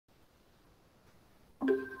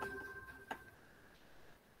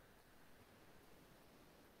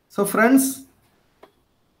So friends,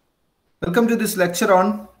 welcome to this lecture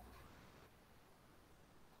on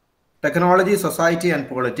technology, society and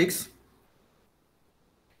politics.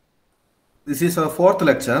 This is our fourth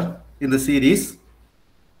lecture in the series.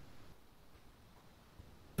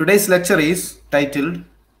 Today's lecture is titled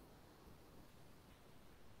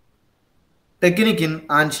Technique in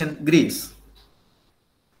Ancient Greece.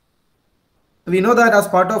 We know that as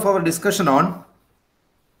part of our discussion on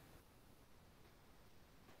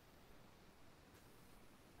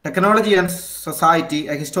technology and society,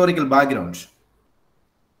 a historical background.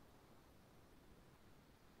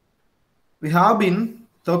 We have been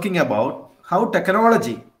talking about how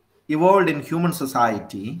technology evolved in human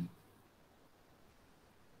society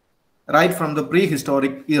right from the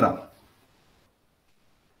prehistoric era.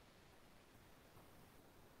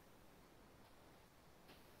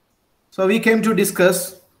 So we came to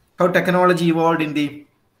discuss how technology evolved in the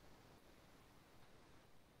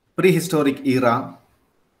prehistoric era.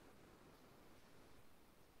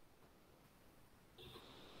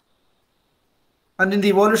 And in the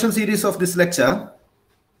evolution series of this lecture,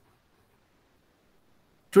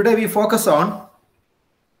 today we focus on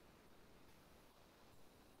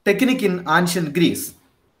technique in ancient Greece.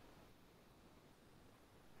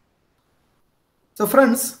 So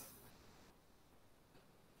friends,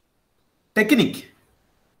 technique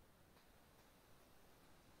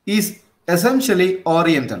is essentially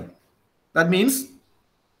oriental. That means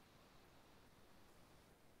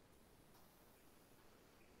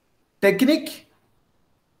technique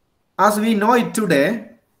as we know it today,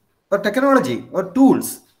 or technology or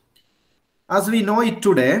tools as we know it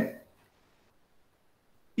today,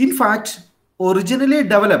 in fact, originally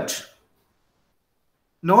developed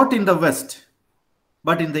not in the West,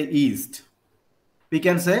 but in the East. We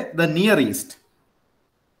can say the Near East.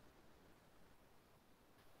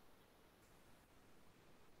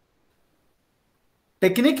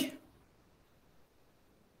 Technique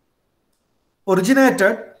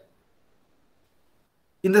originated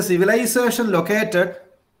in the civilization located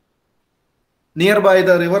nearby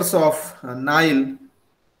the rivers of Nile,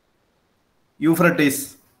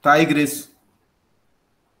 Euphrates, Tigris,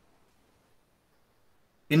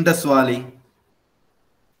 Indus Valley.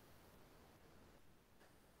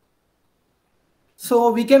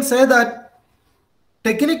 So we can say that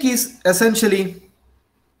technique is essentially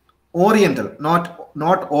oriental, not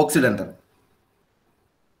occidental.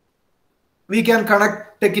 We can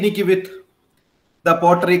connect technique with the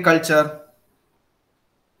pottery culture,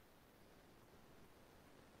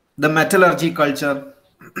 the metallurgy culture,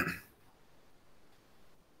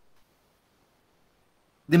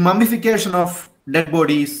 the mummification of dead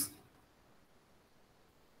bodies,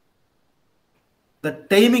 the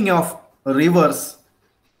taming of rivers,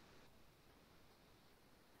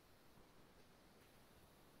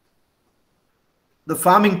 the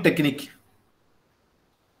farming technique,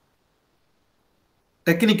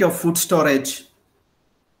 technique of food storage,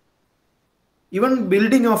 even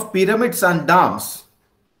building of pyramids and dams.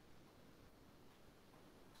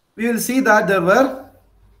 We will see that there were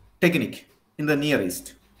technique in the Near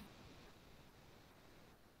East.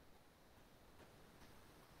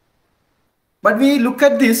 But we look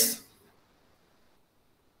at this,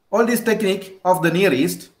 all this technique of the Near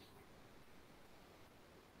East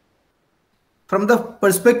from the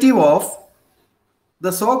perspective of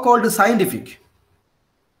the so-called scientific.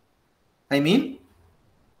 I mean,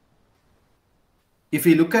 if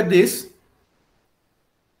we look at this,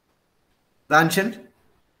 the ancient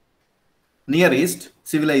Near East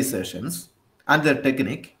civilizations and their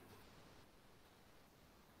technique,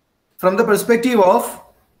 from the perspective of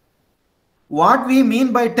what we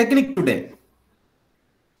mean by technique today,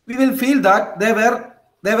 we will feel that they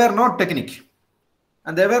were not technique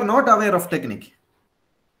and they were not aware of technique.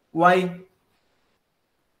 Why?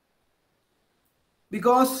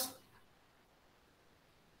 Because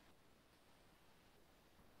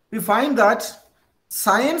we find that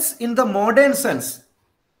science in the modern sense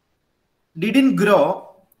didn't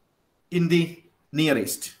grow in the Near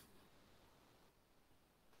East.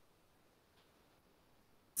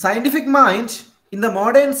 Scientific mind in the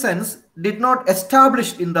modern sense did not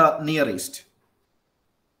establish in the Near East.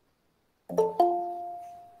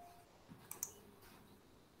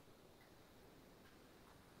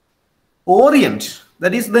 Orient,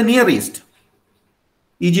 that is the Near East,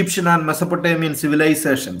 Egyptian and Mesopotamian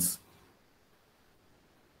civilizations.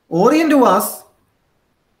 Orient was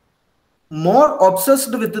more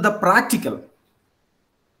obsessed with the practical,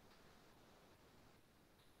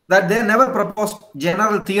 that they never proposed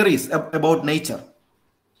general theories about nature.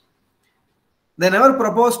 They never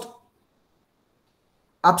proposed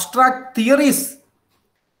abstract theories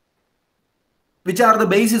which are the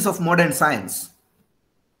basis of modern science.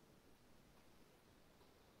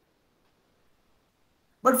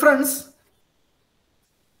 But friends,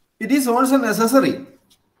 it is also necessary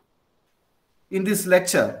in this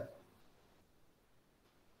lecture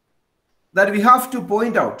that we have to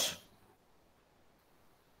point out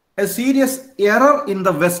a serious error in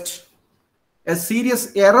the West, a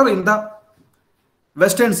serious error in the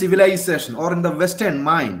Western civilization or in the Western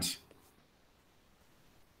mind,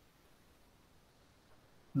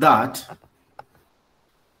 that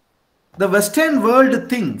the Western world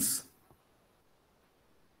thinks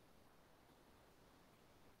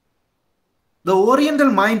the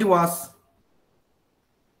Oriental mind was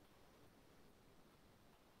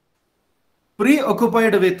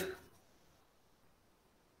preoccupied with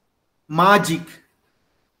magic,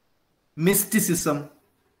 mysticism,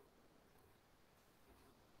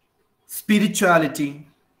 spirituality,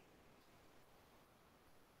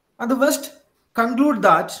 and the West conclude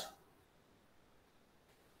that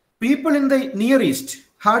people in the Near East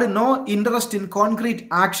had no interest in concrete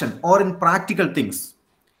action or in practical things.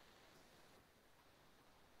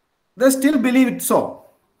 They still believe it so.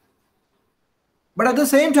 But at the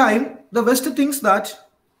same time, the West thinks that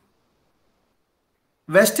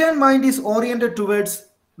Western mind is oriented towards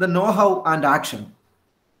the know-how and action.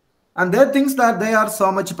 And they think that they are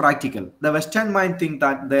so much practical. The Western mind think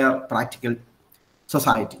that they are practical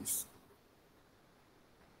societies.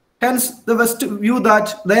 Hence, the West view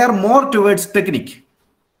that they are more towards technique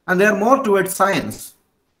and they are more towards science.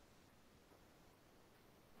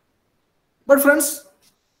 But friends,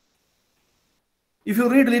 if you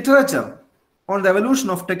read literature on the evolution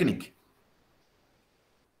of technique,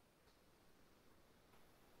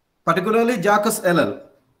 particularly Jacques Ellul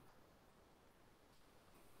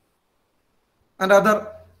and other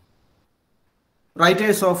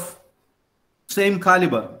writers of same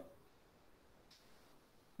caliber,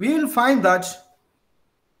 we will find that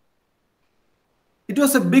it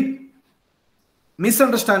was a big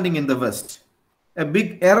misunderstanding in the West, a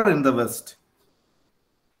big error in the West.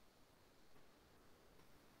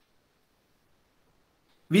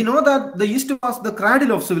 We know that the East was the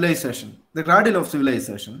cradle of civilization, the cradle of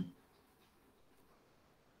civilization.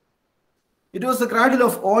 It was the cradle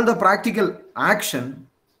of all the practical action.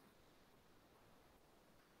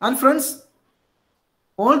 And friends,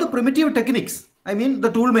 all the primitive techniques, I mean the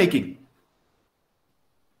tool making,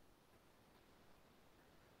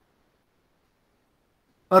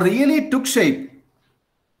 really took shape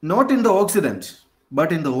not in the Occident,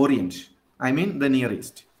 but in the Orient, I mean the Near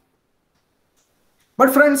East.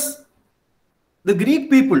 But friends, the Greek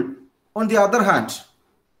people, on the other hand,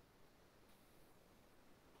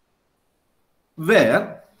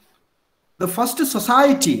 were the first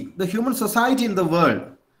society, the human society in the world,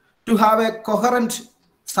 to have a coherent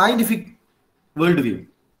scientific worldview.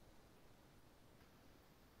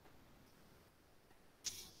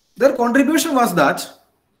 Their contribution was that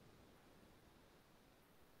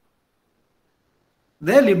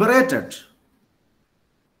they liberated,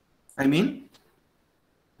 I mean,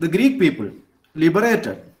 the Greek people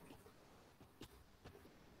liberated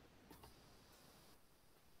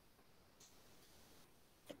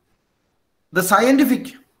the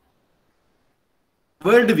scientific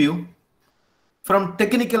worldview from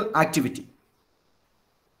technical activity.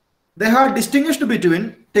 They had distinguished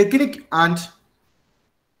between technique and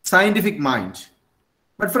scientific mind.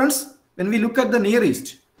 But friends, when we look at the Near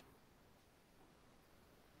East,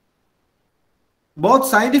 both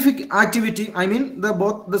scientific activity, I mean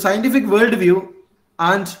both the scientific worldview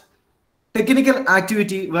and technical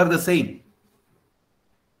activity were the same.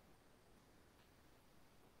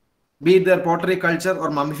 Be it their pottery culture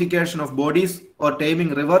or mummification of bodies or taming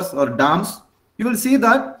rivers or dams, you will see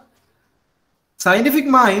that scientific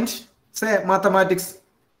mind, say mathematics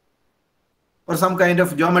or some kind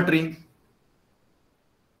of geometry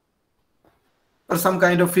or some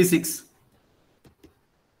kind of physics.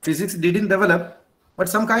 Physics didn't develop, but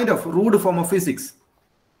some kind of rude form of physics.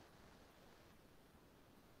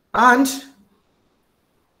 And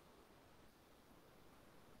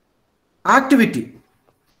activity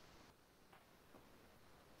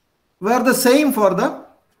were the same for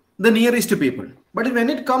the Near East people. But when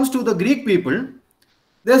it comes to the Greek people,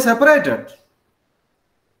 they separated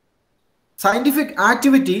scientific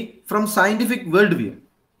activity from scientific worldview.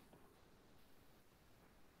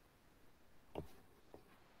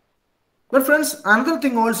 But friends, another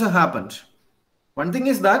thing also happened. One thing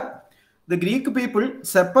is that the Greek people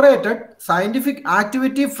separated scientific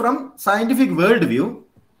activity from scientific worldview.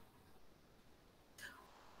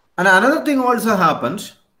 And another thing also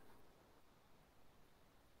happened.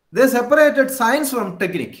 They separated science from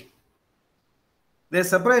technique. They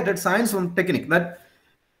separated science from technique. That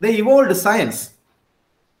they evolved science,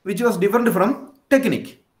 which was different from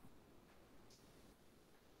technique.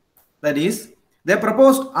 That is, they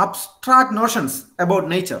proposed abstract notions about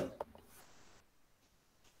nature.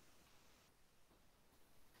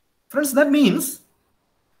 Friends, that means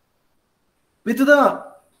with the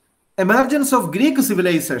emergence of Greek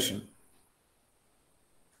civilization,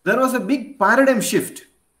 there was a big paradigm shift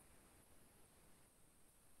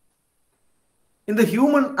in the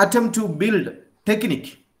human attempt to build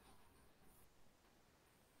technique.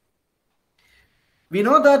 We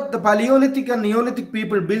know that the Paleolithic and Neolithic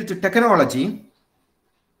people built technology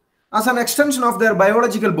as an extension of their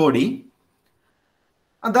biological body,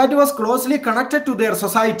 and that was closely connected to their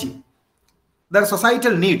society, their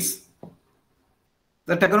societal needs.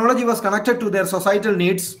 The technology was connected to their societal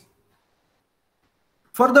needs.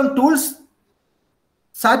 For them, tools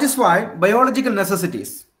satisfied biological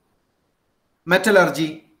necessities.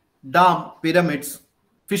 Metallurgy, dam, pyramids,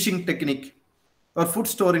 fishing technique, or food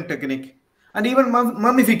storing technique, and even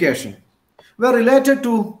mummification were related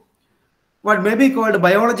to what may be called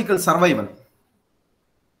biological survival.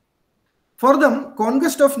 For them,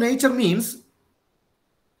 conquest of nature means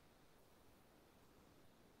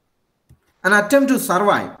an attempt to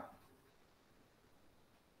survive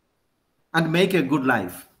and make a good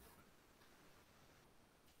life.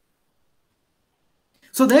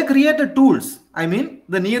 So they created tools. I mean,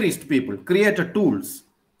 the Near East people created tools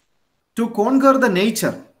to conquer the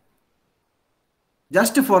nature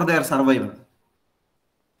just for their survival.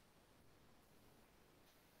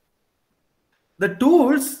 The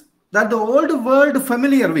tools that the old world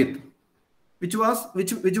familiar with, which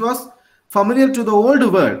was familiar to the old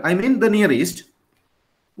world, I mean the Near East,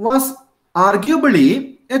 was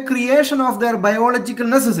arguably a creation of their biological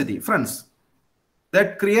necessity, friends.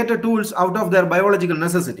 That created tools out of their biological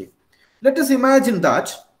necessity. Let us imagine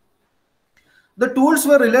that the tools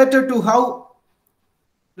were related to how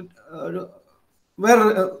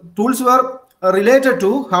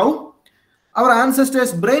our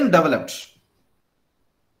ancestors' brain developed.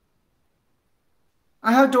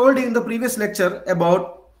 I have told you in the previous lecture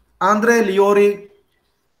about André Liori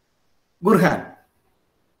Gurhan.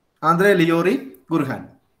 André Liori Gurhan.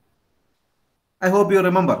 I hope you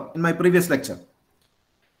remember in my previous lecture.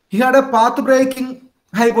 He had a path-breaking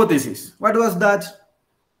hypothesis. What was that?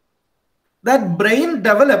 That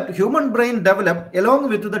human brain developed along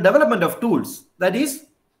with the development of tools. That is,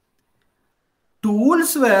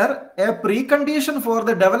 tools were a precondition for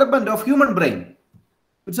the development of human brain.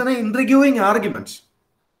 It's an intriguing argument.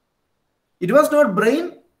 It was not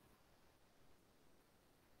brain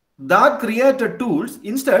that created tools.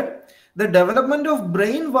 Instead, the development of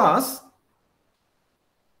brain was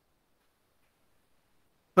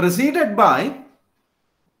preceded by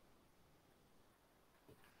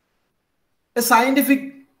a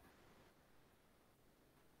scientific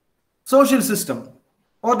social system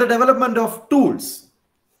or the development of tools.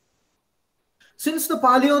 Since the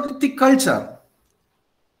Paleolithic culture,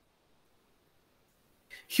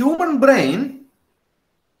 human brain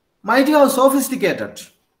might have sophisticated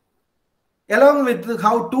along with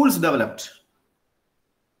how tools developed.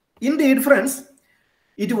 Indeed, friends,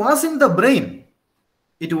 it was in the brain.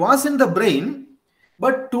 It was in the brain,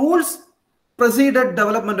 but tools preceded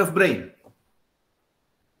development of brain.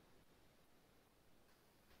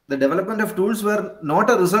 The development of tools were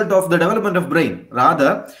not a result of the development of brain.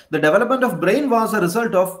 Rather, the development of brain was a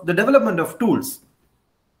result of the development of tools.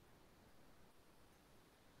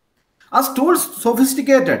 As tools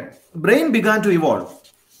sophisticated, brain began to evolve.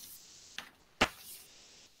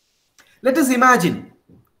 Let us imagine,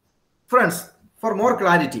 friends, for more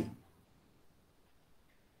clarity.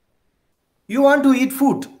 You want to eat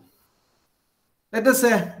food. Let us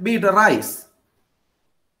say, be it rice.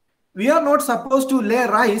 We are not supposed to lay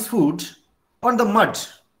rice food on the mud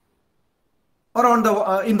or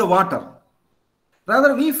on in the water.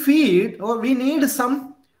 Rather, we feed or we need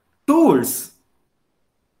some tools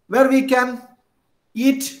where we can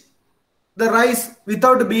eat the rice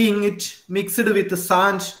without being it mixed with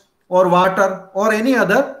sand or water or any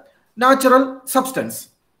other natural substance.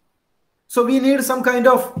 So we need some kind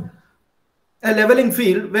of a leveling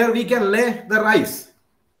field where we can lay the rice.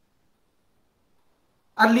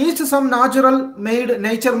 At least some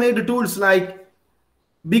nature-made tools like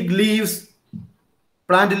big leaves,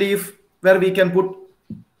 plant leaf, where we can put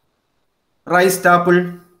rice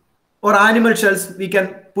staple, or animal shells, we can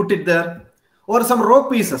put it there, or some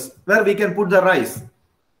rock pieces where we can put the rice,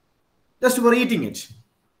 just for eating it.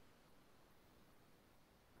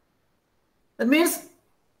 That means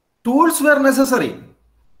tools were necessary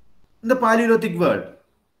in the Paleolithic world.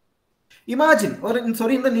 Imagine, or in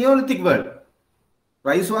the Neolithic world,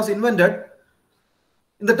 rice was invented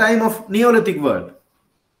in the time of Neolithic world.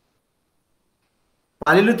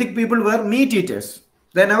 Paleolithic people were meat eaters.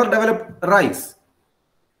 They never developed rice.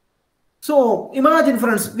 So imagine,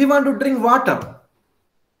 friends, we want to drink water.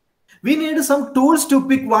 We need some tools to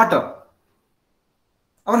pick water.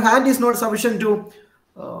 Our hand is not sufficient to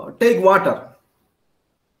take water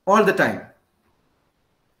all the time,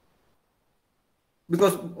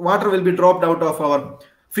 because water will be dropped out of our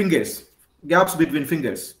fingers, gaps between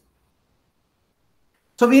fingers.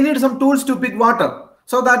 So we need some tools to pick water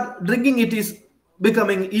so that drinking it is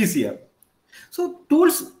becoming easier. So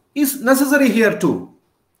tools is necessary here too.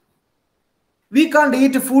 We can't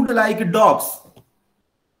eat food like dogs.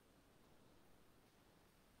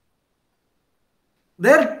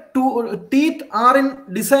 Their teeth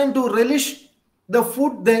aren't designed to relish the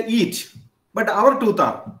food they eat, but our teeth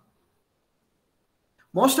are.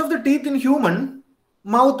 Most of the teeth in human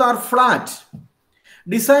mouth are flat,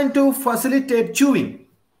 designed to facilitate chewing.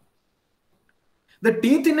 The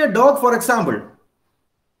teeth in a dog, for example,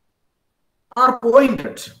 are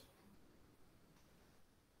pointed.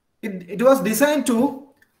 It was designed to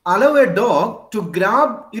allow a dog to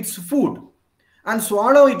grab its food and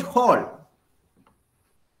swallow it whole.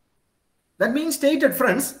 That means, stated,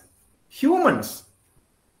 friends, humans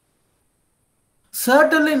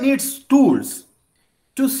certainly needs tools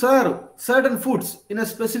to serve certain foods in a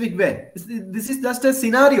specific way. This is just a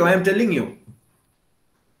scenario I am telling you,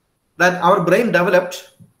 that our brain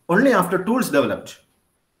developed only after tools developed.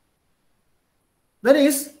 That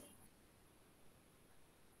is,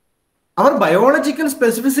 our biological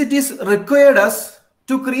specificities required us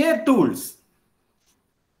to create tools.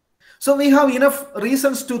 So we have enough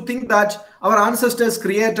reasons to think that our ancestors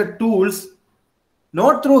created tools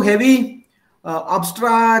not through heavy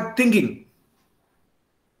abstract thinking.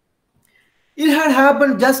 It had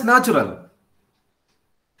happened just natural.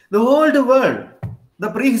 The old world, the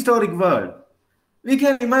prehistoric world, we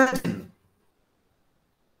can imagine,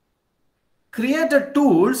 created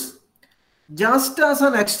tools just as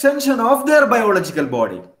an extension of their biological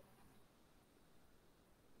body.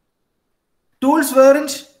 Tools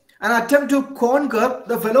weren't an attempt to conquer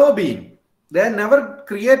the fellow being. They never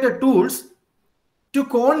created tools to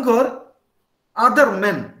conquer other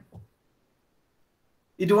men.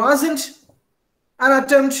 It wasn't an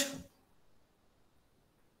attempt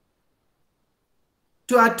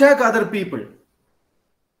to attack other people.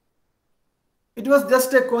 It was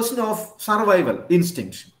just a question of survival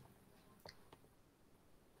instinct.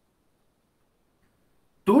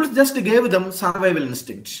 Tools just gave them survival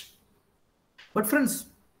instinct. But friends,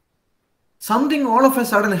 something all of a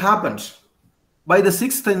sudden happened by the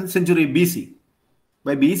 6th century BC.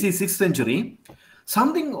 By BC 6th century,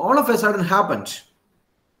 something all of a sudden happened.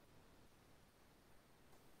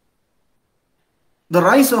 The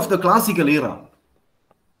rise of the classical era,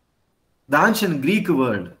 the ancient Greek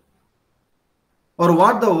world, or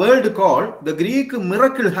what the world called the Greek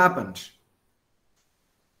miracle, happened.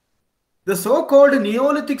 The so-called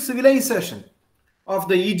Neolithic civilization of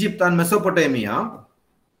the Egypt and Mesopotamia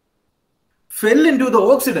fell into the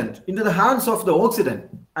Occident, into the hands of the Occident,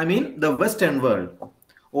 I mean the Western world.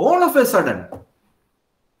 All of a sudden,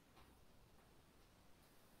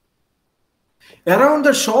 around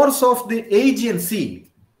the shores of the Aegean Sea,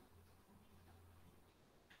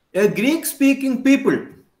 a Greek-speaking people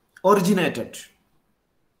originated,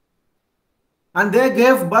 and they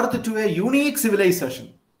gave birth to a unique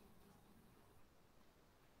civilization.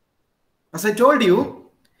 As I told you,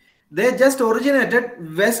 they just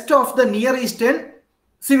originated west of the Near Eastern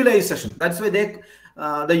civilization. That's why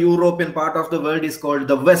the European part of the world is called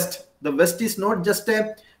the West. The West is not just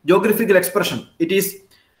a geographical expression. It is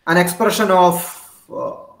an expression of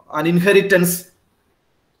an inheritance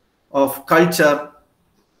of culture,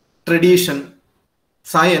 tradition,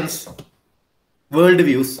 science,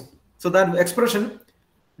 worldviews. So that expression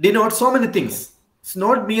denotes so many things. It's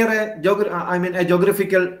not mere a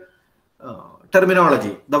geographical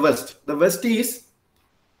terminology. The West. The West is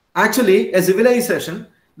actually a civilization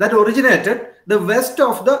that originated the west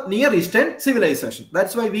of the Near Eastern civilization.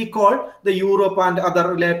 That's why we call the Europe and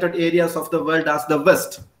other related areas of the world as the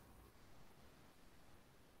West.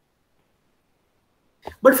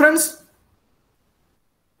 But friends,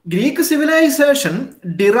 Greek civilization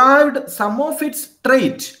derived some of its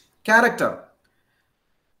trait, character,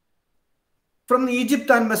 from Egypt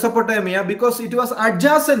and Mesopotamia because it was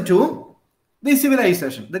adjacent to the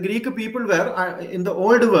civilization. The Greek people were, in the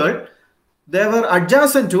old world, they were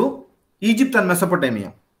adjacent to Egypt and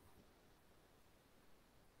Mesopotamia.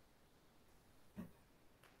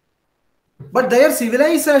 But their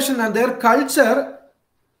civilization and their culture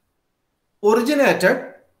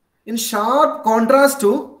originated in sharp contrast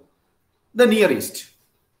to the Near East.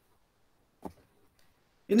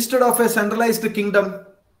 Instead of a centralized kingdom,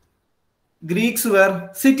 Greeks were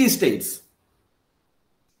city-states.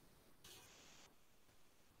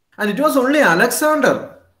 And it was only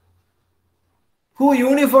Alexander who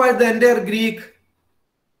unified the entire Greek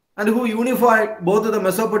and who unified both the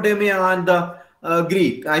Mesopotamia and the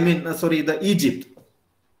the Egypt.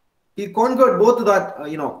 He conquered both that,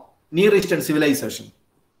 Near Eastern civilization.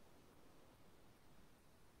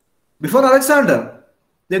 Before Alexander,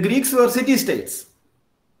 the Greeks were city-states.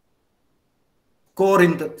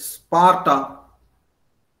 Corinth, Sparta,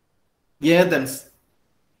 Athens.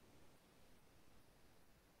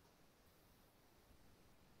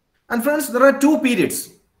 And friends, there are two periods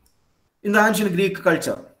in the ancient Greek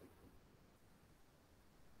culture.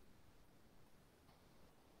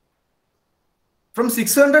 From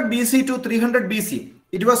 600 BC to 300 BC,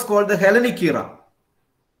 it was called the Hellenic era.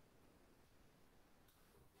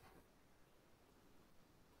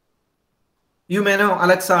 You may know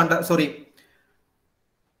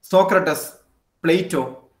Socrates,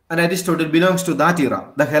 Plato, and Aristotle belongs to that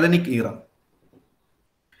era, the Hellenic era.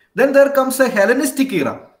 Then there comes a Hellenistic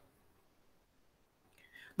era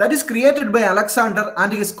that is created by Alexander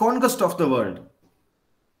and his conquest of the world.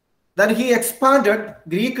 Then he expanded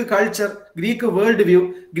Greek culture, Greek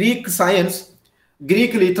worldview, Greek science,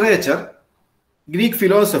 Greek literature, Greek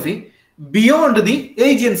philosophy beyond the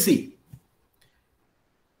Aegean Sea.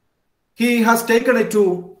 He has taken it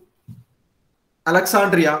to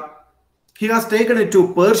Alexandria. He has taken it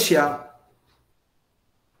to Persia.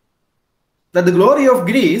 That the glory of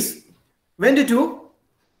Greece went to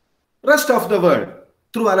rest of the world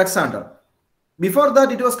through Alexander. Before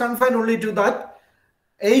that, it was confined only to that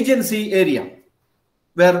Aegean Sea area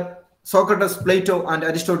where Socrates, Plato, and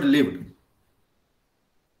Aristotle lived.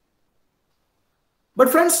 But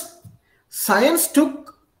friends,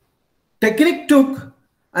 technique took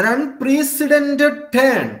an unprecedented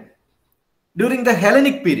turn during the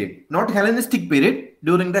Hellenic period, not Hellenistic period,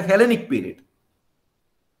 during the Hellenic period.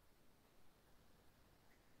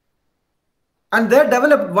 And they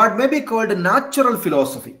developed what may be called natural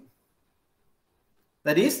philosophy.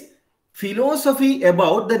 That is, philosophy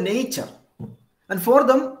about the nature. And for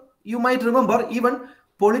them, you might remember, even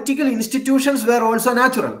political institutions were also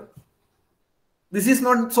natural. This is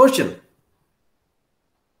not social.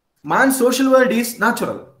 Man's social world is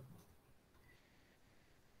natural.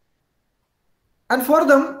 And for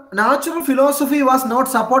them, natural philosophy was not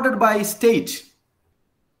supported by state.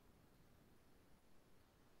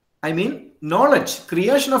 Knowledge,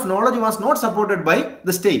 creation of knowledge was not supported by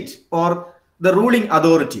the state or the ruling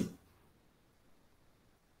authority.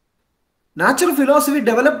 Natural philosophy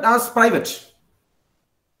developed as private.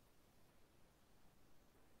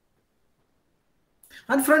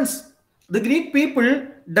 And friends, the Greek people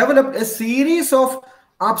developed a series of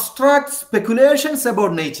abstract speculations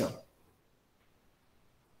about nature.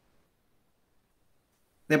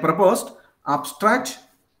 They proposed abstract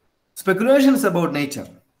speculations about nature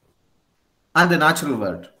and the natural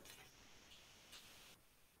world.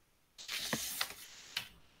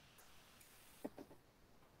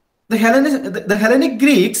 The Hellenic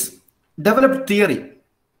Greeks developed theory,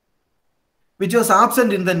 which was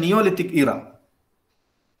absent in the Neolithic era.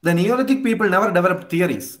 The Neolithic people never developed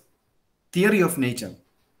theory of nature.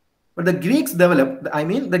 But the Greeks developed,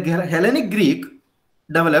 the Hellenic Greek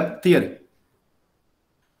developed theory.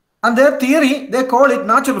 And their theory, they call it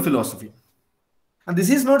natural philosophy. And this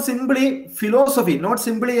is not simply philosophy, not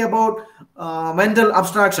simply about mental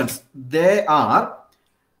abstractions. They are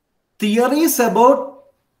theories about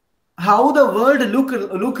how the world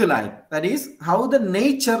look like. That is, how the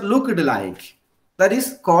nature looked like. That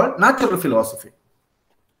is called natural philosophy.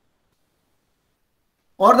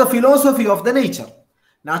 Or the philosophy of the nature.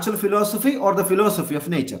 Natural philosophy or the philosophy of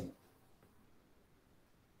nature.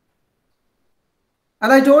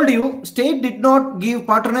 And I told you, state did not give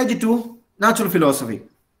patronage to natural philosophy.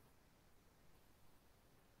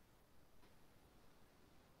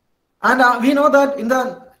 And we know that in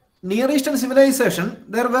the Near Eastern civilization,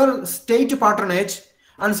 there were state patronage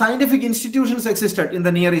and scientific institutions existed in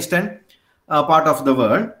the Near Eastern part of the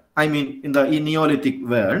world. In the Neolithic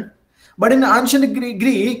world. But in ancient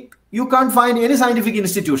Greek, you can't find any scientific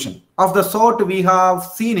institution of the sort we have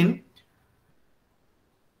seen in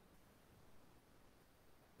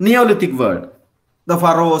Neolithic world. The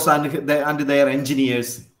pharaohs and their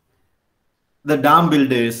engineers, the dam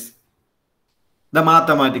builders, the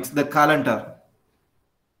mathematics, the calendar,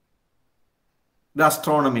 the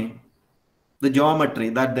astronomy, the geometry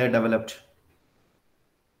that they developed.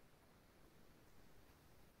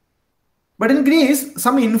 But in Greece,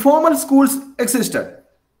 some informal schools existed,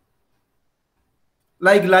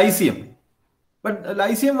 like Lyceum. But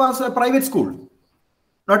Lyceum was a private school,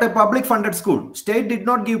 not a public funded school. State did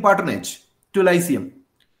not give patronage to Lyceum.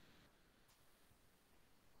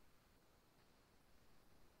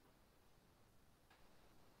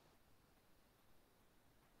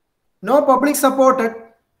 No public supported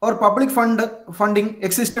or public funding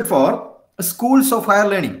existed for schools of higher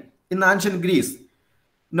learning in ancient Greece,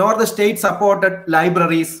 nor the state supported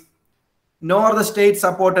libraries, nor the state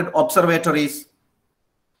supported observatories.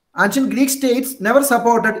 Ancient Greek states never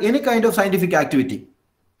supported any kind of scientific activity,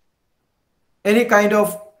 any kind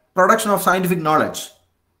of production of scientific knowledge.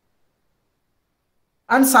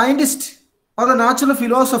 And scientists or the natural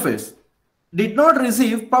philosophers did not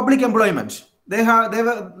receive public employment. They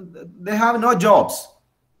have no jobs.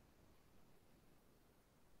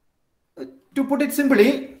 To put it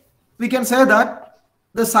simply, we can say that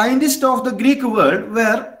the scientists of the Greek world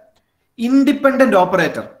were independent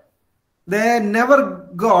operator. They never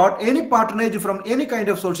got any patronage from any kind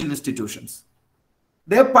of social institutions.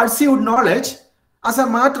 They pursued knowledge as a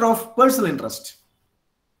matter of personal interest.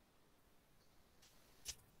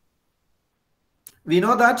 We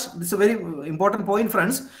know that this is a very important point,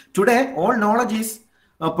 friends. Today, all knowledge is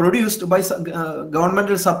produced by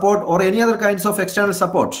governmental support or any other kinds of external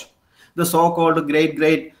support. The so-called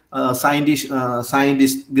great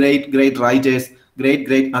scientists, great writers,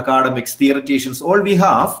 great academics, theoreticians, all we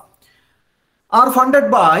have are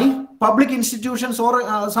funded by public institutions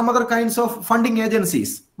or some other kinds of funding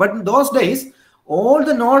agencies. But in those days, all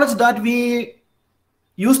the knowledge that we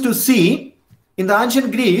used to see in the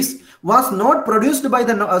ancient Greece was not produced by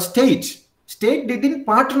the state. State didn't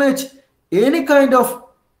patronage any kind of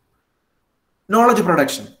knowledge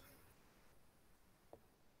production.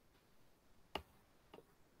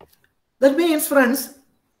 That means, friends,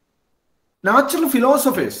 natural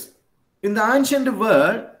philosophers in the ancient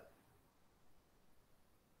world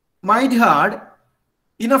might have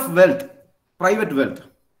enough wealth, private wealth,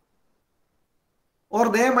 or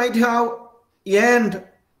they might have earned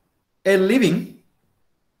a living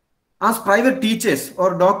as private teachers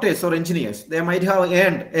or doctors or engineers. They might have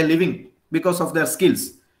earned a living because of their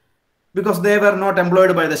skills, because they were not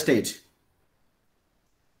employed by the state.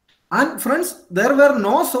 And friends, there were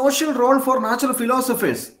no social role for natural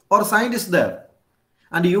philosophers or scientists there.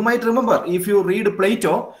 And you might remember, if you read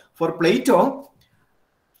Plato, for Plato,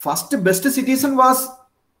 first best citizen was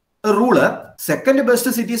a ruler, second best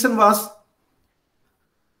citizen was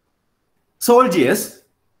soldiers.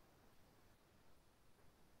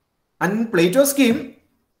 And in Plato's scheme,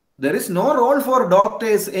 there is no role for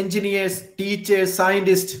doctors, engineers, teachers,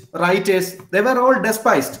 scientists, writers. They were all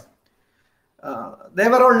despised. They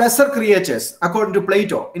were all lesser creatures, according to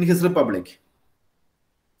Plato in his Republic.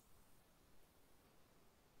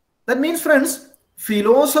 That means, friends,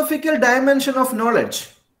 philosophical dimension of knowledge,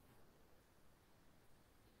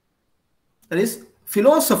 that is,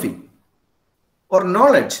 philosophy or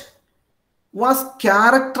knowledge, was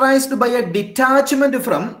characterized by a detachment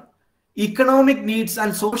from economic needs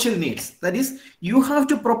and social needs. That is, you have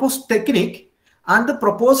to propose technique, and the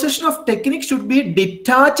proposition of technique should be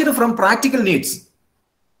detached from practical needs.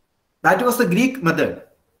 That was the Greek method.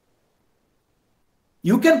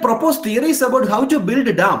 You can propose theories about how to build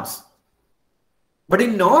dams, but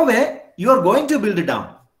in no way you are going to build a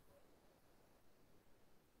dam.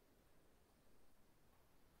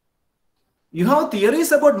 You have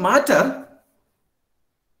theories about matter,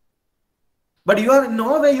 but you are in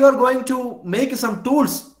no way you are going to make some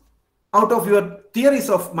tools out of your theories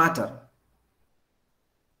of matter.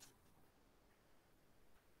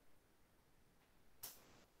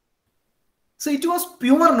 So it was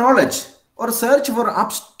pure knowledge or search for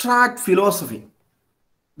abstract philosophy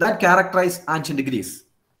that characterized ancient Greece.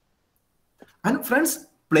 And friends,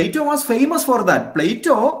 Plato was famous for that.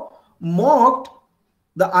 Plato mocked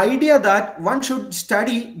the idea that one should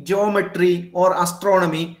study geometry or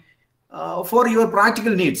astronomy for your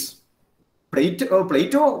practical needs.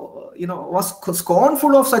 Plato was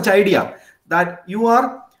scornful of such idea that you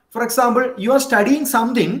are, for example, you are studying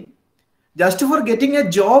something just for getting a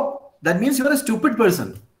job. That means you are a stupid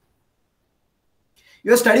person.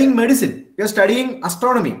 You are studying medicine, you are studying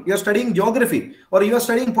astronomy, you are studying geography, or you are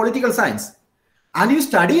studying political science, and you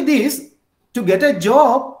study this to get a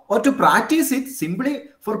job or to practice it simply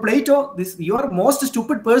for Plato. You are the most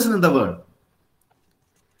stupid person in the world.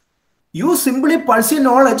 You simply pursue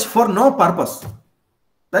knowledge for no purpose.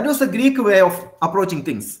 That was the Greek way of approaching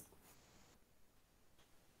things.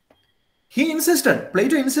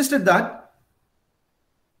 Plato insisted that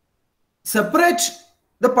separate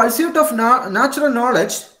the pursuit of natural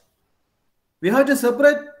knowledge We have to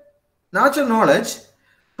separate natural knowledge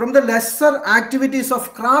from the lesser activities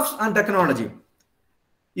of crafts and technology.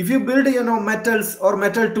 If you build, metals or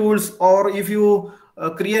metal tools, or if you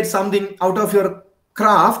create something out of your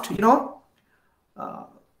craft,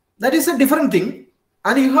 that is a different thing.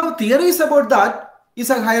 And you have theories about that is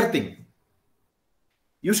a higher thing.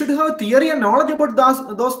 You should have theory and knowledge about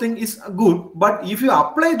those things is good, but if you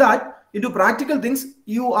apply that into practical things,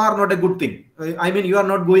 you are not a good thing. I mean, you are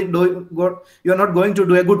not going to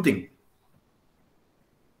do a good thing.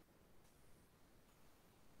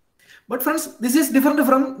 But friends, this is different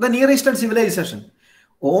from the Near Eastern civilization.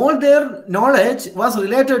 All their knowledge was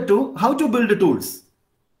related to how to build tools.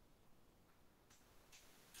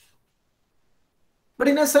 But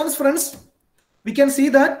in a sense, friends, we can see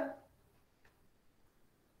that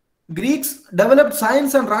Greeks developed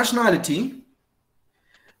science and rationality,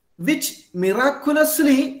 which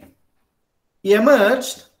miraculously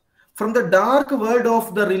emerged from the dark world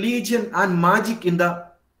of the religion and magic in the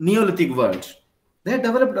Neolithic world. They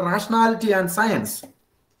developed rationality and science.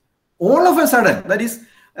 All of a sudden, that is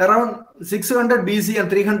around 600 BC and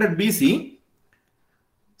 300 BC.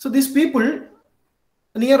 So these people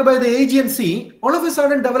nearby the Aegean Sea, all of a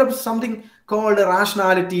sudden developed something called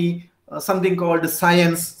rationality, something called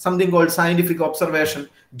science, something called scientific observation,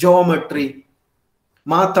 geometry,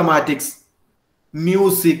 mathematics,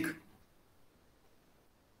 music,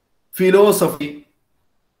 philosophy,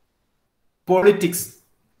 politics,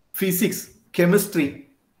 physics, chemistry,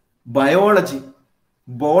 biology,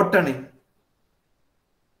 botany,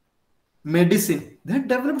 medicine. They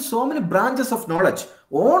developed so many branches of knowledge.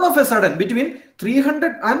 All of a sudden, between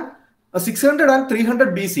 300 and 600 and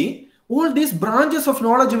 300 BC, all these branches of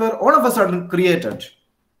knowledge were all of a sudden created.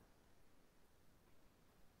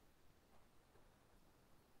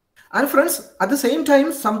 And friends, at the same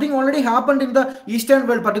time, something already happened in the Eastern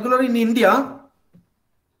world, particularly in India.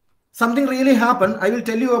 Something really happened. I will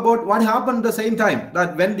tell you about what happened at the same time,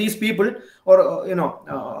 that when these people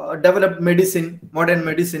developed medicine, modern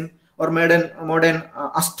medicine, or modern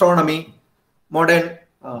astronomy, modern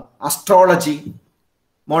astrology,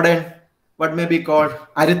 modern what may be called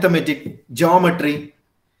arithmetic, geometry.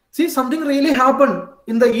 See, something really happened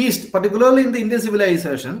in the East, particularly in the Indian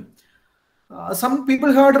civilization. Some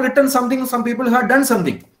people had written something, some people had done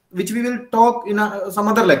something, which we will talk in some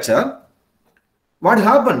other lecture. What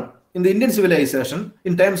happened in the Indian civilization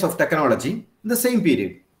in terms of technology in the same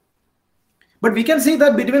period. But we can see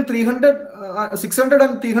that between 600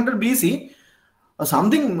 and 300 BC,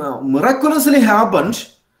 something miraculously happened.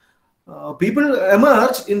 People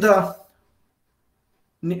emerged in the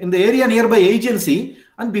area nearby Aegean Sea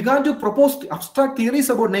and began to propose abstract theories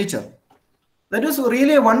about nature. That is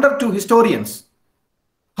really a wonder to historians.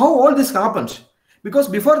 How all this happened? Because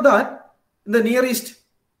before that, in the Near East,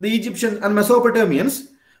 the Egyptians and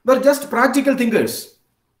Mesopotamians were just practical thinkers.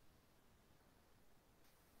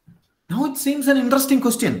 Now it seems an interesting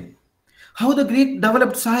question. How the Greeks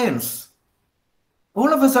developed science?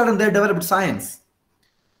 All of a sudden they developed science.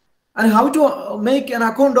 And how to make an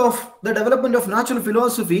account of the development of natural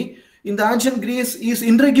philosophy in the ancient Greece is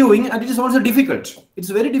intriguing, and it is also difficult. It's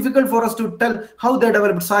very difficult for us to tell how they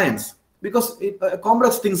developed science because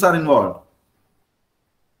complex things are involved.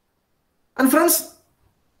 And friends,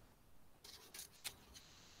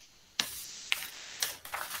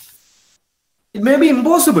 it may be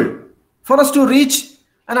impossible for us to reach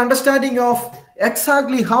an understanding of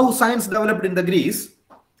exactly how science developed in the Greece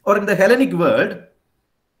or in the Hellenic world.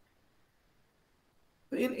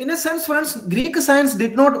 In a sense, friends, Greek science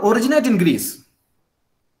did not originate in Greece.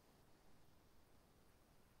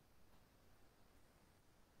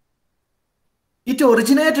 It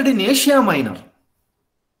originated in Asia Minor,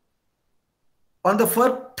 on the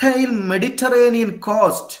fertile Mediterranean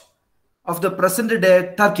coast of the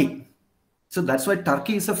present-day Turkey. So that's why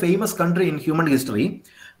Turkey is a famous country in human history.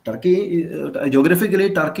 Turkey,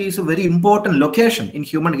 geographically, Turkey is a very important location in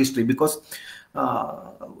human history because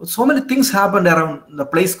so many things happened around the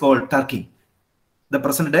place called Turkey. The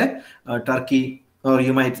present day Turkey, or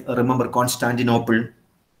you might remember Constantinople.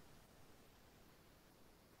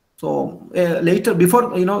 So later,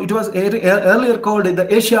 before, it was earlier called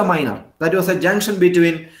the Asia Minor. That was a junction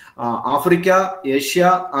between Africa,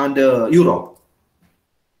 Asia, and Europe.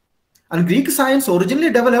 And Greek science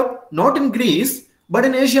originally developed not in Greece, but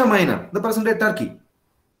in Asia Minor, the present day Turkey.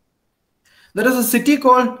 There is a city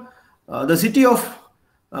called the city of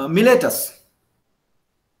Miletus.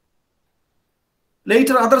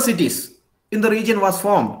 Later, other cities in the region was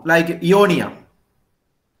formed, like Ionia.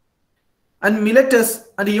 And Miletus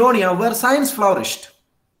and Ionia, where science flourished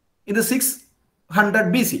in the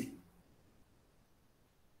 600 BC.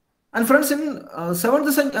 And friends, in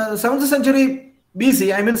 7th century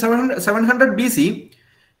BC, I mean 700 BC,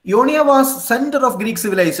 Ionia was center of Greek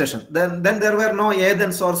civilization. Then there were no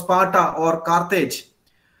Athens or Sparta or Carthage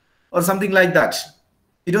or something like that.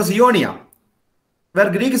 It was Ionia where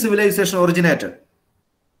Greek civilization originated.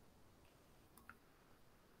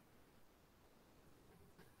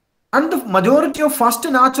 And the majority of first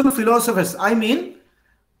natural philosophers, I mean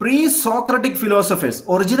pre-Socratic philosophers,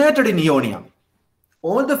 originated in Ionia.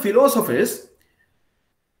 All the philosophers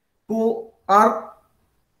who are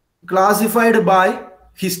classified by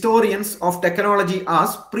historians of technology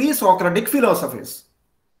as pre-Socratic philosophers.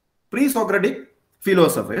 Pre-Socratic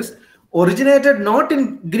philosophers originated not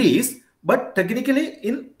in Greece, but technically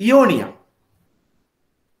in Ionia.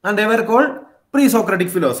 And they were called pre-Socratic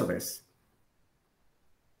philosophers.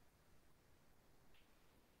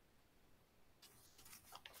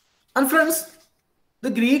 And friends, the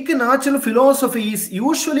Greek natural philosophy is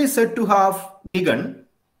usually said to have begun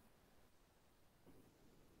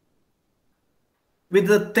with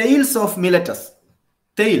the Tales of Miletus.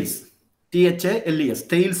 Thales, Thales,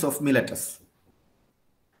 Tales of Miletus.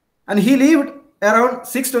 And he lived around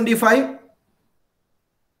 625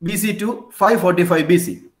 BC to 545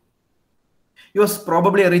 BC. He was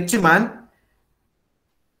probably a rich man.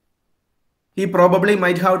 He probably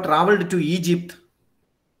might have traveled to Egypt.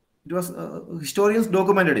 It was historians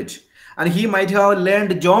documented it, and he might have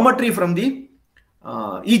learned geometry from the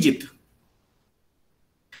Egypt,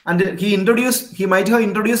 and he might have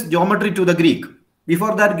introduced geometry to the Greek.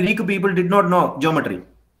 Before that, Greek people did not know geometry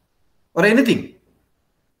or anything.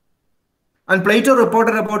 And Plato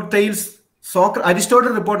reported about Thales.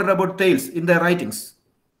 Aristotle reported about Thales in their writings.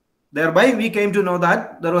 Thereby, we came to know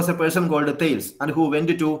that there was a person called Thales, and who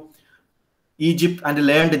went to Egypt and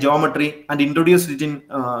learned geometry and introduced it in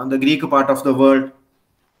the Greek part of the world.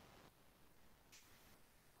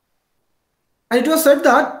 And it was said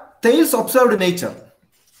that Thales observed nature.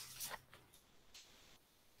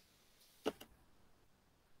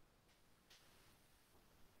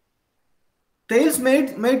 Thales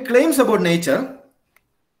made claims about nature.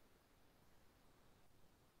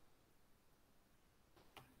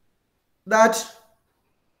 That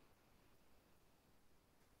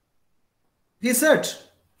he said,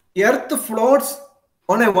 earth floats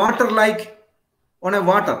on a water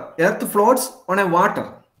Earth floats on a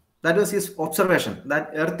water. That was his observation,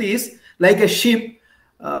 that earth is like a ship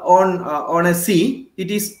on a sea.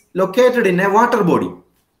 It is located in a water body.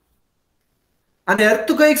 And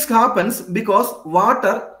earthquakes happens because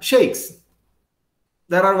water shakes.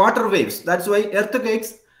 There are water waves. That's why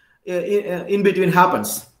earthquakes in between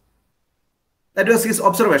happens. That was his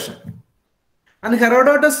observation. And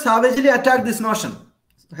Herodotus savagely attacked this notion.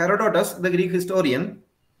 Herodotus, the Greek historian,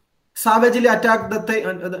 savagely attacked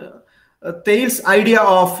the Thales' idea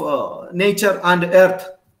of nature and earth.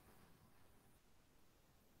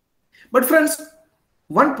 But friends,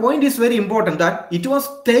 one point is very important, that it was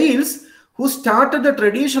Thales who started the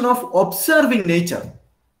tradition of observing nature.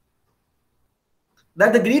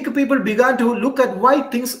 That the Greek people began to look at why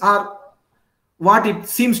things are what it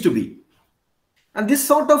seems to be. And this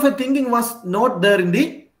sort of a thinking was not there in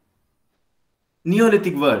the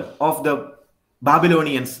Neolithic world of the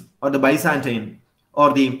Babylonians or the Byzantine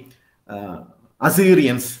or the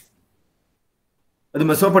Assyrians, or the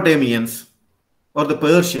Mesopotamians or the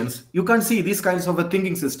Persians. You can't see these kinds of a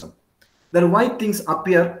thinking system. That why things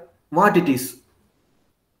appear what it is.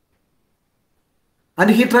 And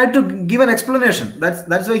he tried to give an explanation.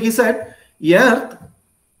 That's why he said, earth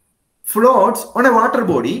floats on a water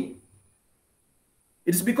body.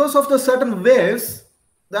 It's because of the certain waves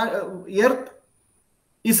that earth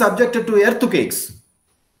is subjected to earthquakes.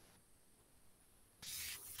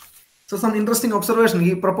 So some interesting observation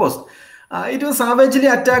he proposed. It was savagely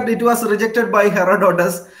attacked. It was rejected by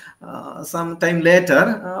Herodotus some time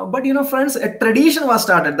later. But you know, friends, a tradition was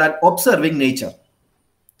started, that observing nature.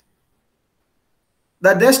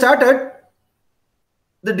 That they started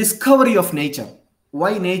the discovery of nature.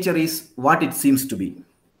 Why nature is what it seems to be.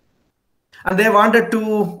 And they wanted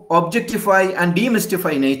to objectify and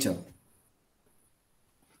demystify nature.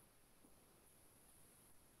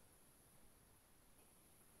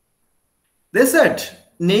 They said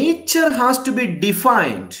nature has to be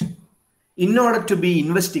defined in order to be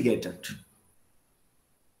investigated.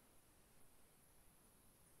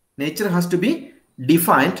 Nature has to be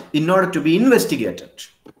defined in order to be investigated.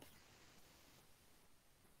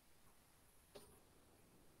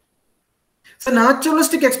 So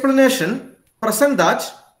naturalistic explanation present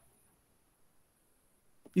that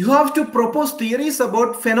you have to propose theories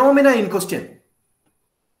about phenomena in question.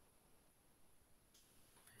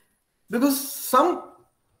 Because some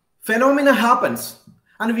phenomena happens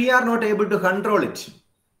and we are not able to control it.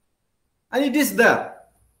 And it is there.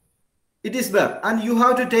 It is there. And you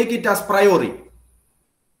have to take it as priori.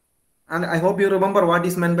 And I hope you remember what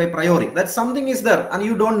is meant by priori. That something is there and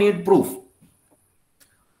you don't need proof.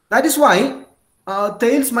 That is why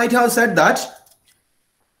Thales might have said that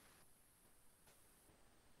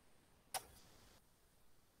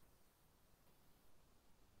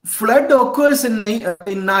flood occurs in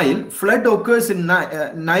Nile. Flood occurs in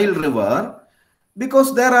Nile River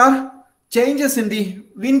because there are changes in the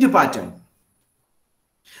wind pattern.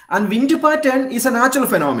 And wind pattern is a natural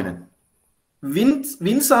phenomenon.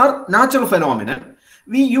 Winds are natural phenomenon.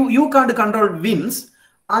 You can't control winds.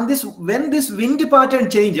 And when this wind pattern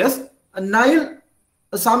changes, Nile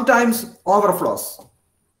sometimes overflows.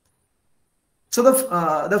 So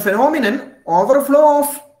the phenomenon overflow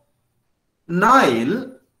of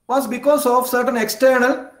Nile was because of certain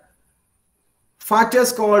external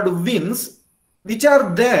factors called winds, which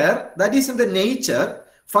are there, that is in the nature.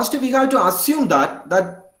 First we have to assume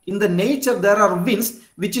that in the nature there are winds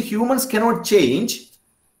which humans cannot change,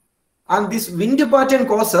 and this wind pattern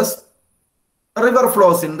causes river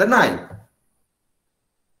flows in the Nile.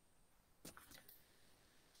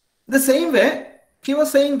 The same way, he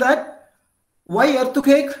was saying that why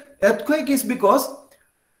earthquake? Earthquake is because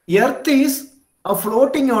earth is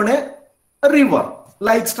floating on a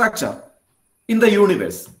river-like structure in the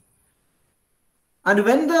universe. And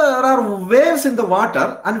when there are waves in the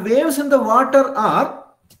water, and waves in the water are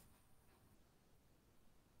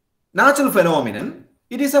natural phenomenon,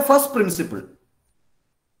 it is a first principle.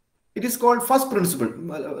 It is called first principle.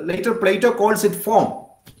 Later Plato calls it form.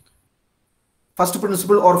 First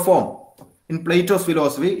principle or form. In Plato's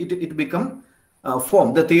philosophy, it becomes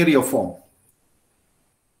form, the theory of form.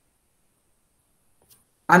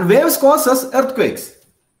 And waves causes earthquakes.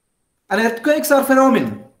 And earthquakes are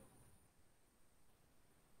phenomenon.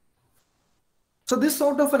 So this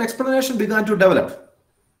sort of an explanation began to develop.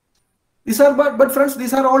 These are, but friends,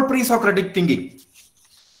 these are all pre-Socratic thinking.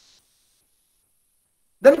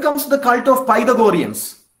 Then comes the cult of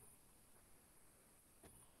Pythagoreans.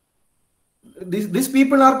 These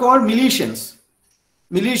people are called Milesians.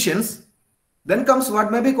 Then comes what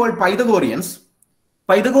may be called Pythagoreans.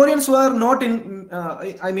 Pythagoreans were not in,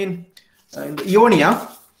 in Ionia,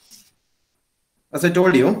 as I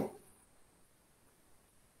told you.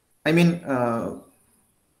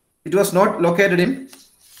 It was not located in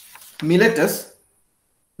Miletus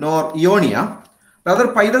nor Ionia.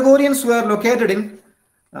 Rather, Pythagoreans were located in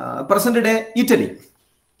present-day Italy.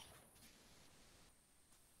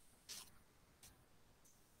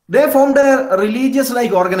 They formed a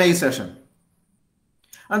religious-like organization.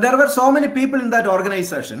 And there were so many people in that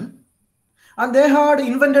organization. And they had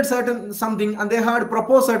invented something, and they had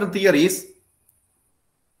proposed certain theories.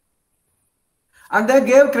 And they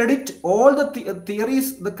gave credit, all the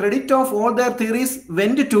theories, the credit of all their theories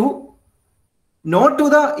went to, not to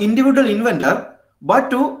the individual inventor, but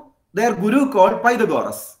to their guru called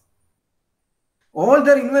Pythagoras. All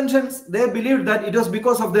their inventions, they believed that it was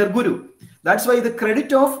because of their guru. That's why the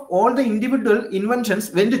credit of all the individual inventions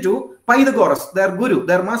went to Pythagoras, their guru,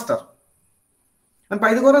 their master. And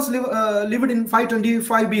Pythagoras lived in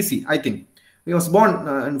 525 BC, I think. He was born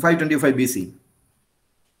in 525 BC.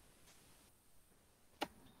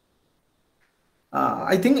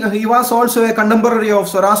 I think he was also a contemporary of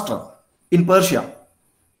Zoroaster in Persia.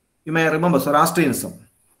 You may remember Zoroastrianism.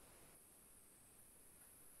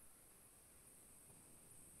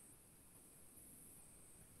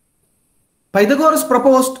 Pythagoras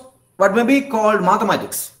proposed what may be called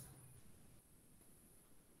mathematics.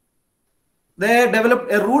 They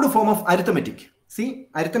developed a rude form of arithmetic. See,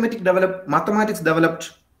 arithmetic developed, mathematics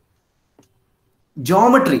developed,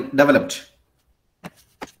 geometry developed,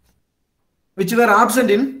 which were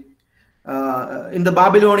absent in the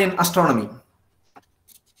Babylonian astronomy.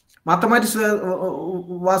 Mathematics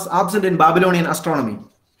was absent in Babylonian astronomy.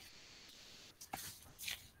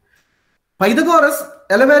 Pythagoras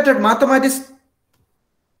elevated mathematics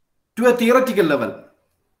to a theoretical level.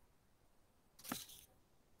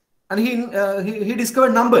 And he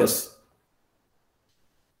discovered numbers.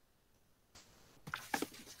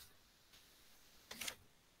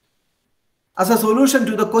 As a solution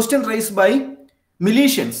to the question raised by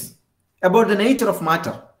Milesians about the nature of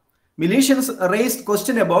matter. Milesians raised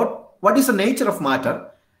question about what is the nature of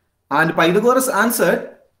matter, and Pythagoras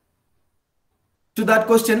answered to that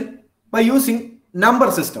question by using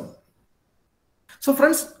number system. So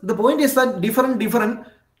friends, the point is that different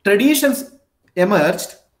traditions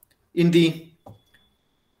emerged in the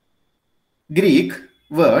Greek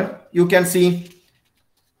world. You can see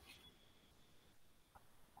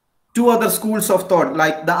two other schools of thought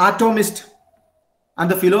like the atomist and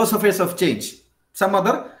the philosophers of change. Some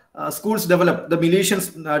other schools developed. The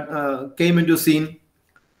Milesians came into scene.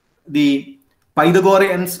 The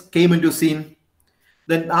Pythagoreans came into scene.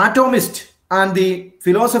 Then the atomist and the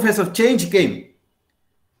philosophers of change came.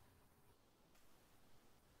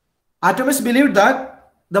 Atomists believed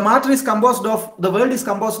that the world is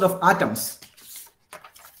composed of atoms.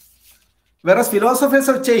 Whereas philosophers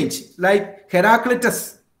of change like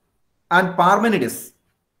Heraclitus and Parmenides,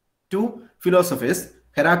 two philosophers,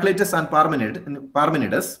 Heraclitus and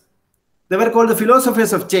Parmenides, they were called the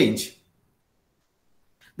philosophers of change.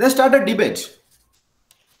 They started debate.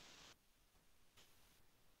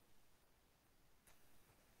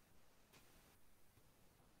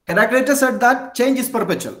 Heraclitus said that change is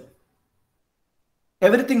perpetual.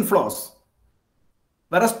 Everything flows.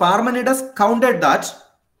 Whereas Parmenides countered that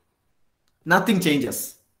nothing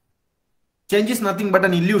changes. Change is nothing but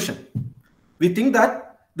an illusion. We think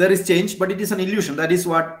that there is change, but it is an illusion. That is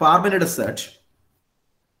what Parmenides said.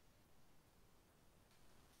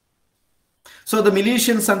 So the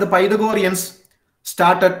Milesians and the Pythagoreans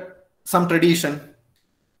started some tradition.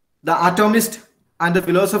 The atomist and the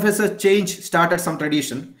philosophers of change started some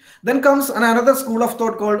tradition. Then comes another school of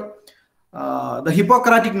thought called the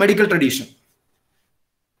Hippocratic medical tradition.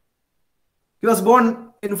 He was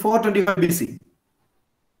born in 425 BC.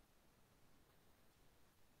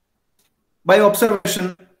 By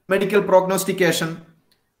observation, medical prognostication,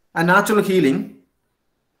 and natural healing,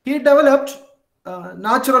 he developed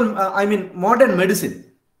modern medicine.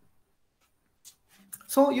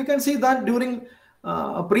 So you can see that during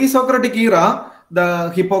pre-Socratic era,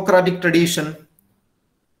 the Hippocratic tradition,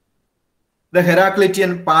 the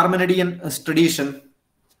Heraclitean Parmenidean tradition,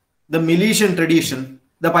 the Milesian tradition,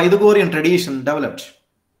 the Pythagorean tradition developed.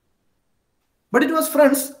 But it was,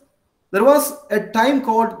 friends, there was a time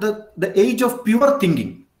called the age of pure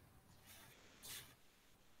thinking.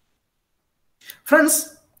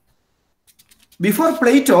 Friends, before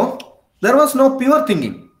Plato, there was no pure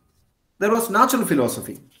thinking. There was natural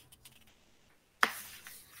philosophy.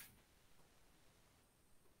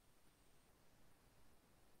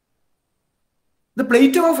 The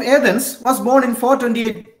Plato of Athens was born in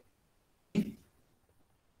 428. He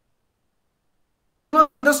was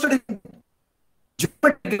interested in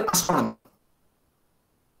geometrical astronomy.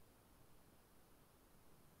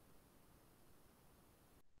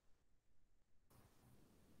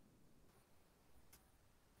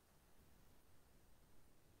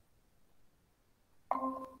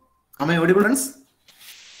 Am I audible, friends?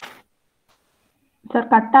 Sir,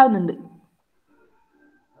 cut out.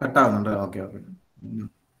 Okay.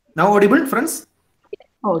 Now audible, friends?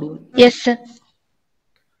 Audible. Yes, sir.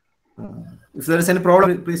 If there is any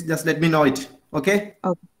problem, please just let me know it. Okay?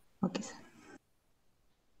 Okay, sir.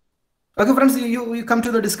 Okay, friends, you come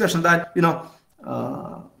to the discussion that,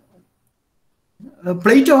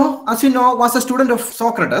 Plato, as you know, was a student of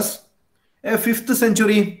Socrates, a 5th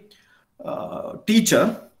century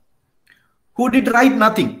teacher who did write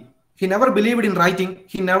nothing. He never believed in writing.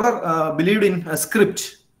 He never believed in a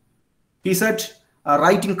script. He said,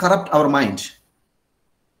 writing corrupt our mind.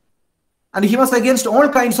 And he was against all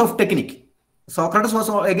kinds of technique. Socrates was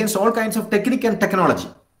against all kinds of technique and technology.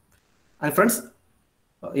 And friends,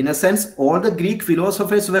 in a sense, all the Greek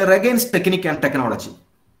philosophers were against technique and technology.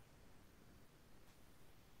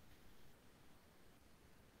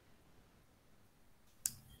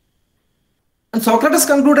 And Socrates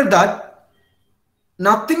concluded that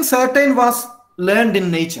nothing certain was learned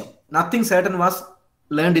in nature. Nothing certain was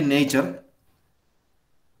learned in nature.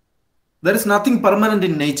 There is nothing permanent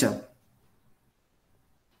in nature.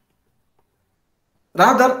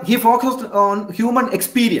 Rather, he focused on human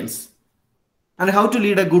experience and how to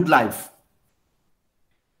lead a good life.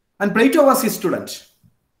 And Plato was his student.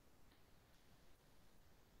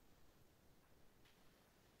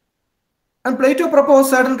 And Plato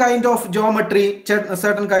proposed certain kind of geometry,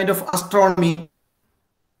 certain kind of astronomy,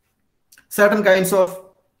 certain kinds of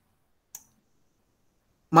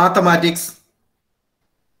mathematics.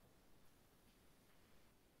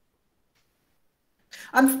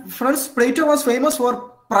 And friends, Plato was famous for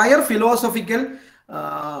prior philosophical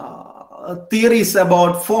theories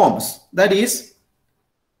about forms. That is,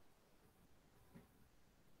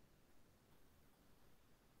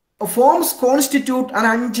 forms constitute an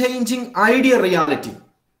unchanging ideal reality.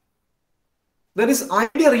 There is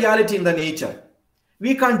ideal reality in the nature.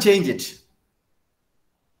 We can't change it.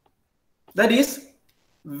 That is,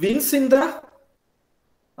 winds in the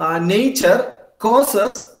nature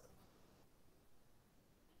causes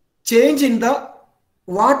change in the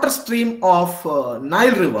water stream of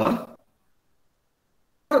Nile River.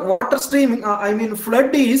 water stream, I mean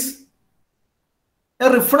flood, is a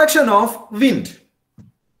reflection of wind.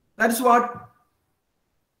 That is what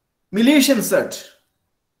Milesian said,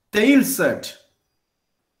 Thales said.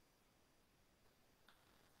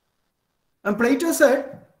 And Plato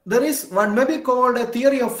said there is what may be called a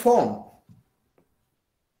theory of form.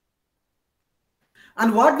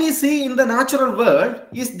 And what we see in the natural world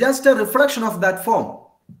is just a reflection of that form.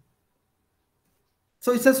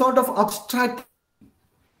 So it's a sort of abstract.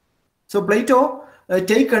 So Plato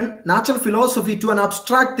taken natural philosophy to an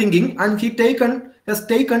abstract thinking, and he has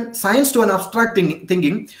taken science to an abstract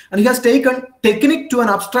thinking, and he has taken technique to an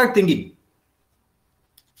abstract thinking.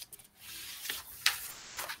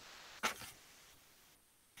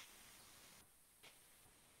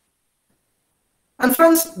 And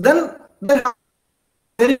friends, then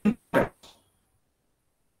very important,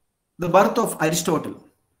 the birth of Aristotle.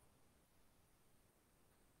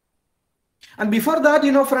 And before that,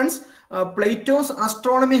 friends, Plato's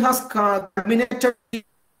astronomy has culminated the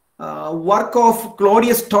work of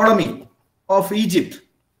Claudius Ptolemy of Egypt,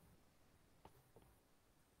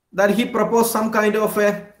 that he proposed some kind of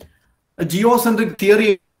a geocentric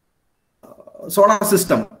theory, solar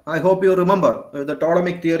system. I hope you remember the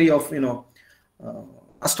Ptolemaic theory of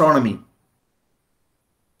astronomy.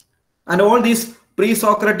 And all these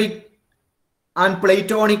pre-Socratic and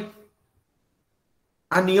Platonic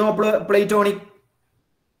and Neoplatonic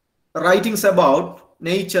writings about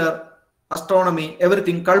nature, astronomy,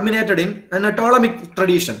 everything culminated in an Ptolemaic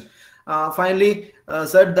tradition. Finally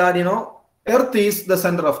said that Earth is the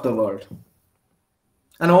center of the world,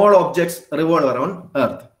 and all objects revolve around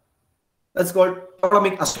Earth. That's called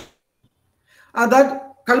Ptolemaic astronomy. That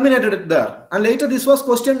culminated there. And later this was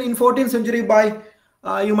questioned in 14th century by,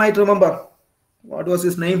 you might remember, what was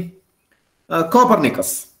his name?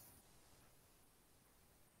 Copernicus,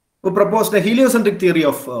 who proposed a heliocentric theory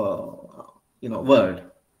of world.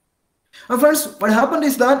 And friends, what happened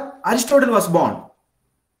is that Aristotle was born,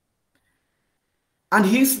 and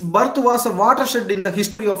his birth was a watershed in the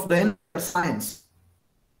history of the entire science.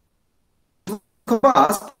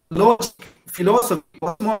 Past logic, philosophy,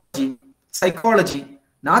 cosmology, psychology,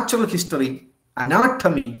 natural history,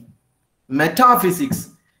 anatomy, metaphysics,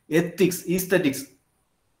 ethics, aesthetics,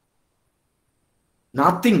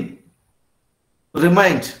 nothing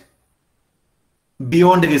remained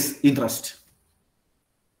beyond his interest.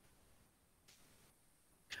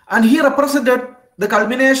 And he represented the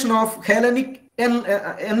culmination of Hellenic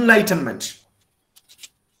enlightenment.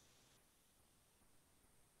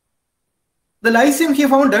 The Lyceum he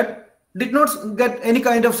founded did not get any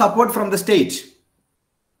kind of support from the state.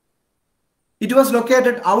 It was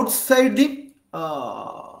located outside the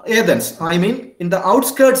Athens, I mean in the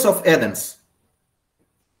outskirts of Athens.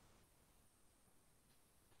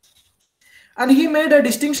 And he made a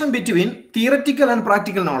distinction between theoretical and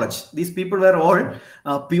practical knowledge. These people were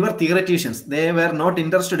all pure theoreticians. They were not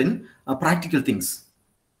interested in practical things.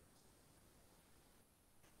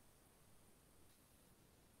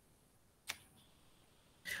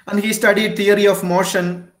 And he studied theory of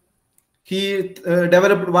motion. He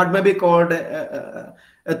developed what may be called a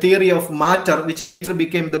theory of matter, which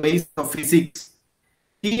became the basis of physics.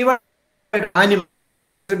 He even animals,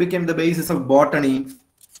 became the basis of botany.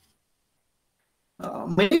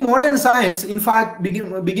 Many modern science, in fact,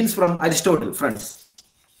 begins from Aristotle, friends.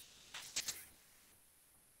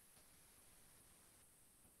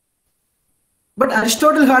 But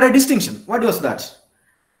Aristotle had a distinction. What was that?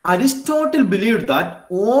 Aristotle believed that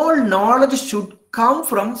all knowledge should come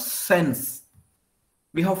from sense.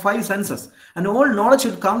 We have 5 senses, and all knowledge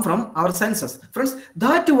should come from our senses. Friends,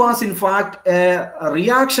 that was in fact a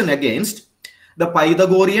reaction against the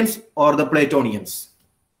Pythagoreans or the Platonians.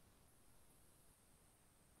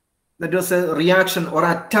 That was a reaction or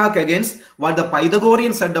attack against what the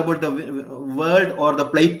Pythagoreans said about the world, or the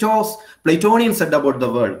Platonians said about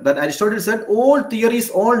the world. That Aristotle said all theories,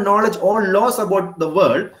 all knowledge, all laws about the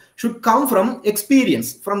world should come from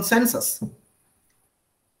experience, from senses.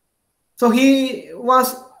 So he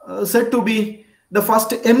was said to be the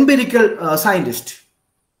first empirical scientist.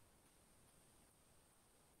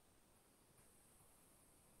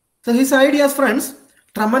 So his ideas, friends,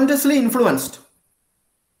 tremendously influenced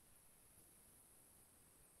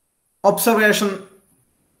observation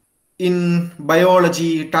in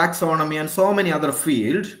biology, taxonomy, and so many other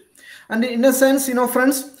fields. And in a sense,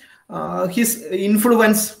 friends, his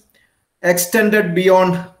influence extended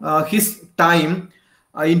beyond his time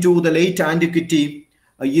into the late antiquity,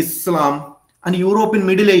 Islam, and European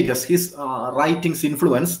Middle Ages. His writings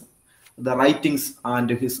influence the writings and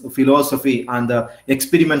his philosophy and the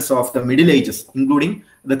experiments of the Middle Ages, including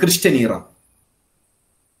the Christian era.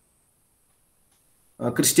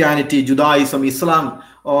 Christianity, Judaism, Islam,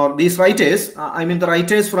 or these writers, I mean the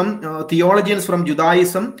writers from theologians from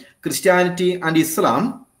Judaism, Christianity, and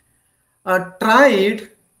Islam tried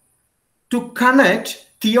to connect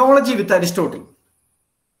theology with Aristotle.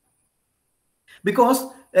 Because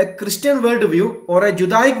a Christian worldview or a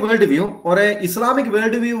Judaic worldview or a Islamic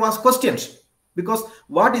worldview was questioned. Because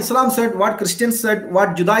what Islam said, what Christians said,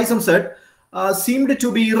 what Judaism said seemed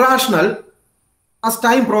to be irrational as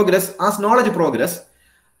time progressed, as knowledge progressed.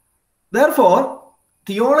 Therefore,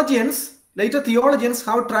 later theologians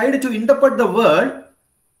have tried to interpret the world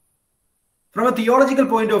from a theological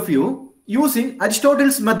point of view using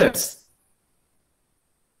Aristotle's methods.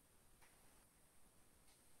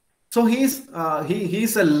 So he's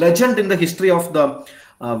a legend in the history of the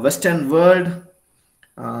Western world.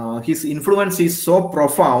 His influence is so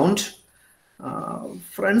profound,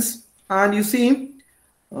 friends. And you see,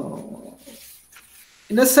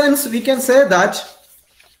 in a sense, we can say that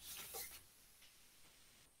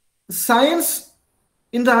science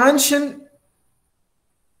in the ancient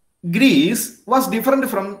Greece was different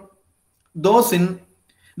from those in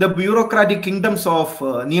the bureaucratic kingdoms of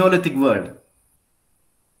Neolithic world.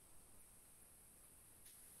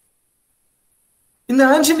 In the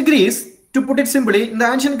ancient Greece, to put it simply, in the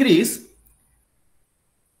ancient Greece,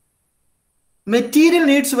 material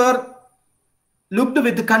needs were looked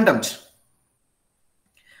with contempt.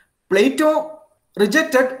 Plato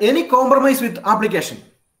rejected any compromise with application.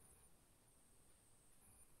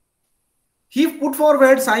 He put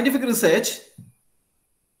forward scientific research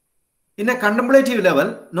in a contemplative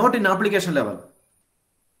level, not in application level.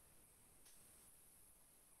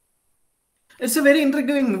 It's a very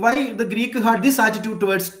intriguing why the Greek had this attitude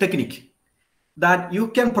towards technique, that you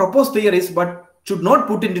can propose theories but should not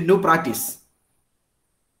put it into practice.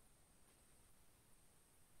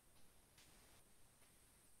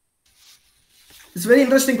 It's a very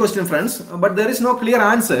interesting question, friends, but there is no clear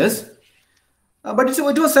answers. But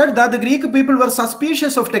it was said that the Greek people were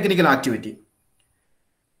suspicious of technical activity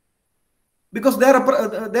because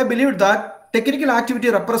they believed that technical activity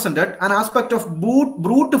represented an aspect of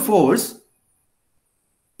brute force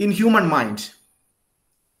in human mind.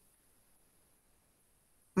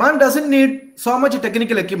 Man doesn't need so much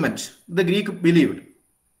technical equipment, the Greek believed.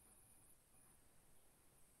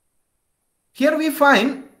 Here we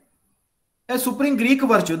find a supreme Greek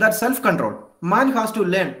virtue, that self-control. Man has to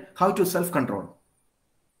learn how to self-control.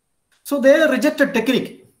 So they rejected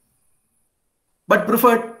technique, but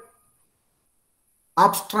preferred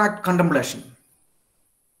abstract contemplation.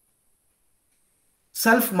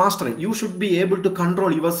 Self-mastery. You should be able to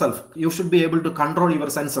control yourself. You should be able to control your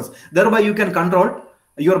senses. Thereby you can control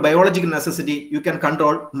your biological necessity. You can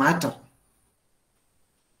control matter.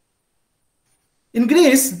 In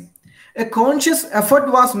Greece, a conscious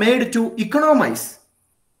effort was made to economize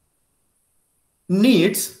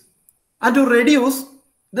needs and to reduce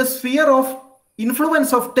the sphere of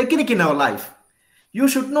influence of technique in our life. You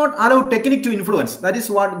should not allow technique to influence. That is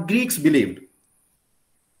what Greeks believed.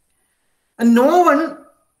 And no one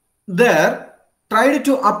there tried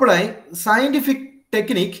to apply scientific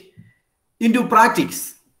technique into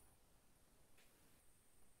practice.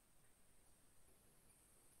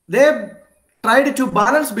 They tried to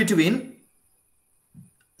balance between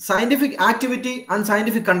scientific activity and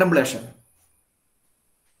scientific contemplation.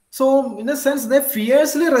 So, in a sense, they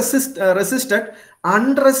fiercely resisted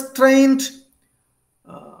unrestrained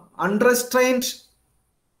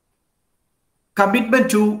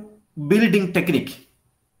commitment to building technique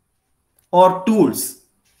or tools,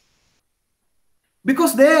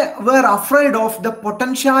 because they were afraid of the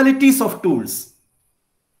potentialities of tools.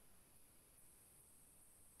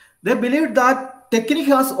 They believed that technique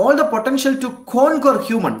has all the potential to conquer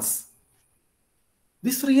humans.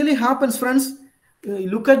 This really happens, friends.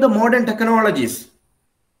 Look at the modern technologies.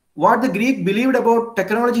 What the Greek believed about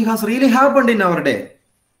technology has really happened in our day.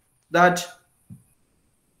 That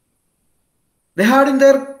they had in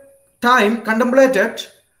their time contemplated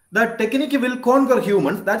that technique will conquer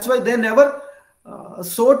humans. That's why they never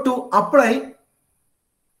sought to apply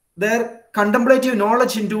their contemplative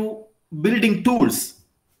knowledge into building tools.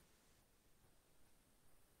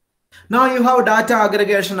 Now you have data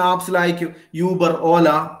aggregation apps like Uber,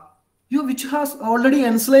 Ola, which has already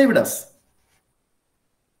enslaved us.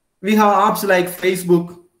 We have apps like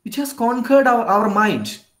Facebook, which has conquered our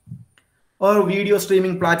mind. Or video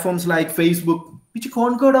streaming platforms like Facebook, which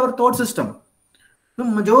conquered our thought system. The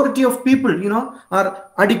majority of people,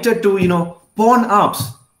 are addicted to, porn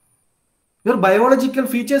apps. Your biological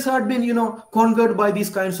features had been, conquered by these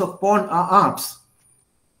kinds of porn apps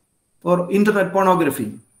or internet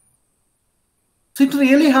pornography. So it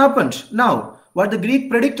really happened. Now, what the Greek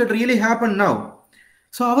predicted really happened now.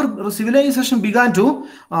 So our civilization began to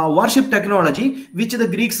worship technology, which the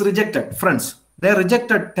Greeks rejected. Friends, they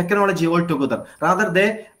rejected technology altogether. Rather,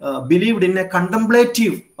 they believed in a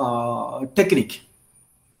contemplative technique.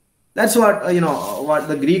 That's what what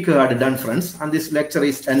the Greek had done, friends. And this lecture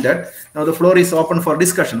is ended. Now the floor is open for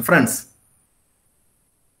discussion, friends.